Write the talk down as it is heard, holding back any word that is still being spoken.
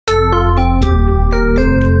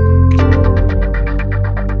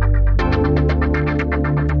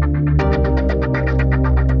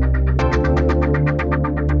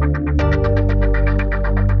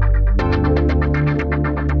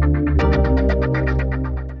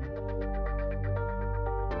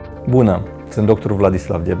Bună! Sunt dr.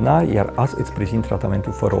 Vladislav Diebnar, iar azi îți prezint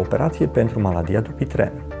tratamentul fără operație pentru maladia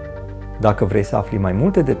Dupuytren. Dacă vrei să afli mai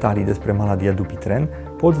multe detalii despre maladia Dupuytren,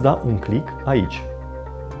 poți da un click aici.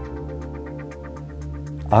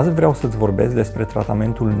 Azi vreau să-ți vorbesc despre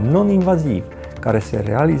tratamentul non-invaziv, care se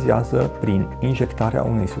realizează prin injectarea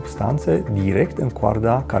unei substanțe direct în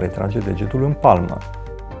coarda care trage degetul în palmă.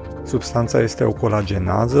 Substanța este o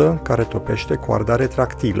colagenază care topește coarda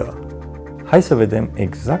retractilă. Hai să vedem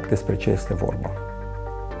exact despre ce este vorba.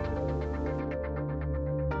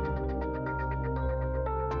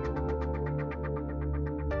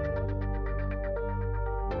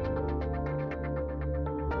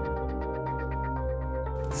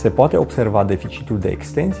 Se poate observa deficitul de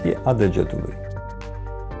extensie a degetului.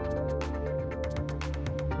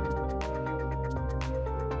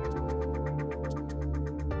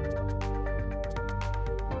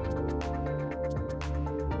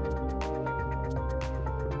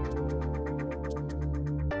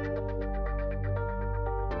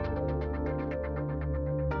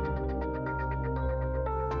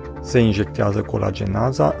 Se injectează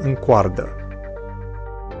colagenaza în coardă.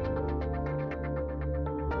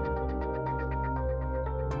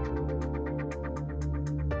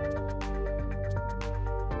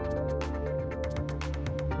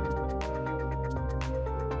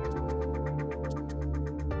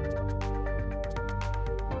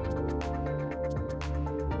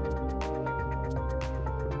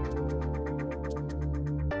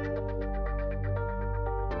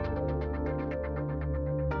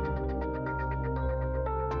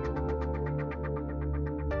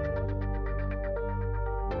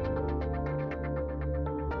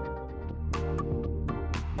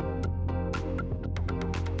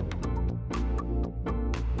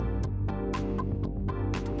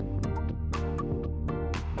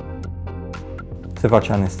 Se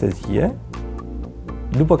face anestezie,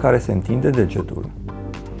 după care se întinde degetul.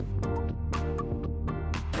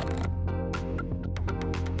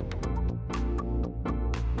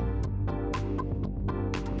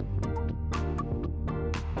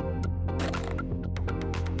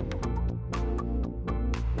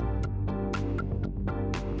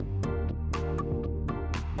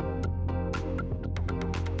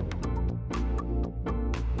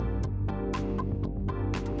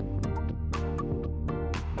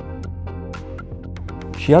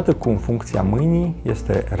 Și iată cum funcția mâinii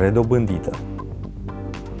este redobândită.